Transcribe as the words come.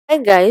Hi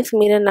guys,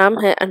 मेरा नाम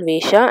है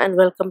Anvesha and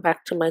welcome back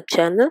to my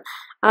channel.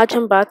 आज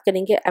हम बात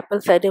करेंगे एप्पल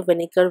साइडर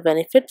विनेगर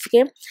बेनिफिट्स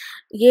के।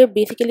 ये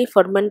बेसिकली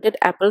फर्मेंटेड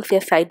एप्पल्स या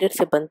साइडर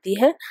से बनती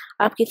है।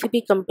 आप किसी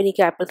भी कंपनी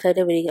के एप्पल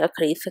साइडर विनेगर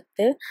खरीद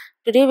सकते हैं।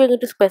 Today we are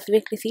going to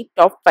specifically C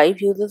top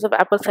 5 uses of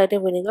Apple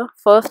cider vinegar.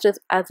 First is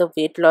as a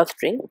weight loss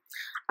drink.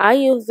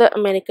 I use the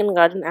American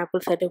garden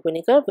Apple cider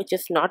vinegar which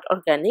is not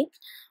organic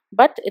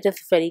but it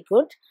is very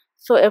good.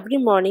 So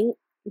every morning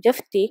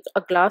just take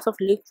a glass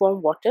of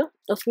lukewarm water,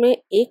 उसमें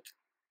 1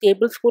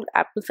 table spoon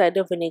Apple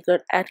cider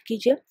vinegar add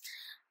कीजिए।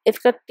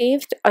 इसका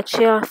test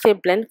अच्छे से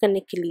blend करने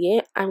के लिए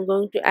I am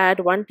going to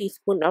add 1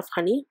 teaspoon of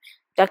honey,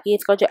 ताकि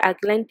इसका जो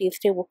एल्कलाइन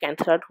टेस्ट है वो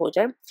कैंसल आउट हो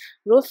जाए।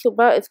 रोज़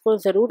सुबह इसको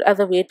ज़रूर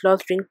as a weight loss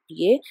drink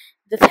पिए।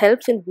 This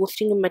helps in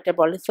boosting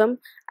metabolism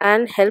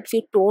and helps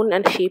you tone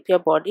and shape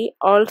your body.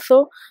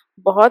 Also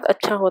बहुत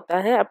अच्छा होता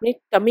है अपनी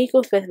टमी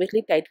को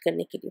स्पेसिफिकली टाइट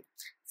करने के लिए।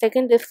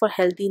 Second is for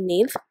healthy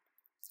nails.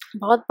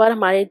 बहुत बार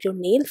हमारे जो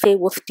नेल्स है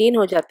वो स्टेन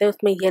हो जाते हैं,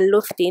 उसमें येलो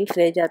स्टेन्स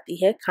रह जाती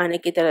है खाने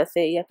की तरह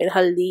से या फिर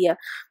हल्दी या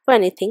for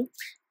anything.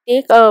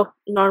 Take a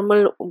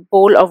normal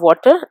bowl of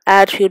water,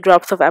 add few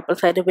drops of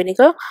apple cider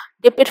vinegar,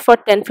 dip it for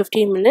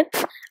 10-15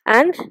 minutes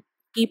and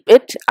keep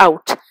it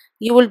out.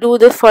 You will do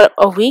this for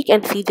a week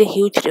and see the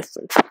huge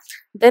difference.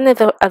 Then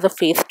as a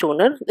face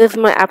toner, this is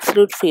my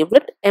absolute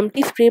favorite.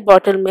 Empty spray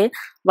bottle में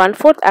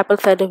 1/4 apple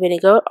cider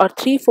vinegar और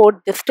 3/4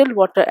 distilled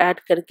water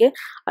add करके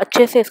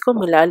अच्छे से इसको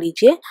मिला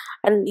लीजिए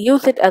and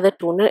use it as a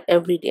toner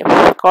every day.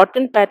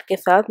 Cotton pad के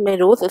साथ मैं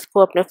रोज़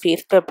इसको अपने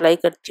फेस पे अप्लाई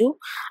करती हूँ।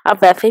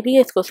 आप वैसे भी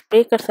इसको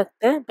स्प्रे कर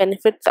सकते हैं।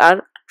 Benefits are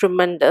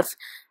tremendous.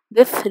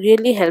 This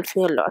really helps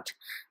me a lot.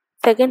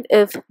 Second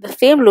is the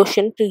same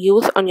lotion to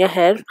use on your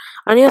hair,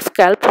 on your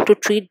scalp to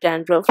treat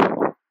dandruff.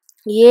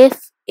 ये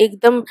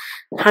एकदम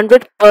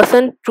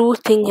 100% ट्रू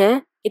थिंग है।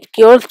 It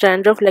cures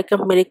dandruff like a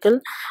miracle.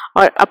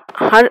 और अब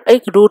हर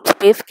एक roots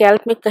पे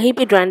scalp में कहीं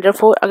भी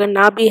डैंड्रफ हो, अगर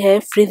ना भी है,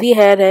 फ्रिजी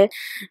हेयर है,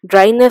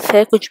 ड्राइनेस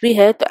है, कुछ भी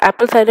है, तो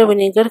एप्पल साइडर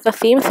विनेगर का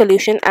सेम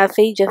सोल्यूशन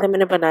ऐसे ही जैसे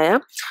मैंने बनाया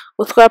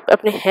उसको आप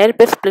अपने हेयर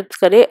पे स्प्लिट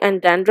करें एंड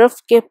डैंड्रफ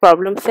के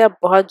प्रॉब्लम से आप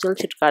बहुत जल्द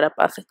छुटकारा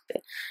पा सकते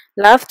हैं।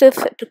 Last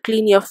is to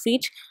clean your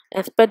feet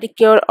as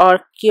pedicure और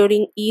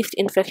curing east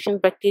infection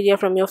bacteria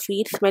from your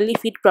feet. Smelly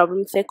feet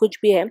problem से कुछ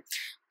भी है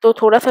तो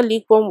थोड़ा सा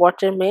lukewarm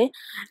वाटर में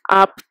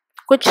आप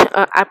कुछ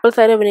एप्पल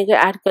साइडर विनेगर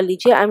ऐड कर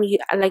लीजिए। I am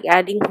like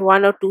adding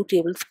 1 or 2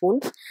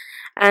 tablespoons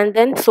and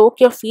then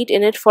soak your feet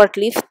in it for at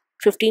least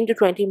 15 to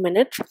 20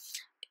 minutes.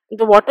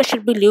 The water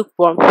should be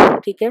lukewarm,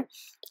 ठीक है।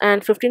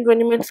 एंड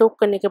 15-20 मिनट सोक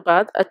करने के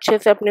बाद अच्छे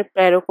से अपने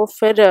पैरों को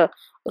फिर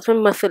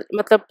उसमें मसल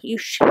मतलब you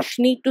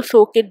need to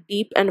soak it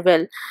deep and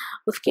well.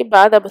 उसके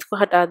बाद आप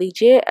इसको हटा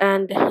दीजिए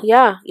एंड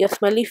या your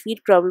smelly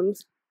feet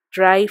problems,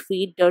 dry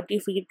feet, dirty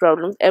feet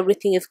problems,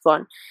 everything is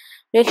gone.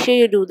 Make sure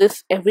you do this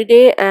every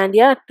day and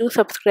yeah, do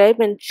subscribe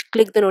and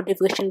click the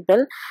notification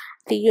bell.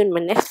 See you in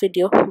my next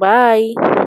video. Bye.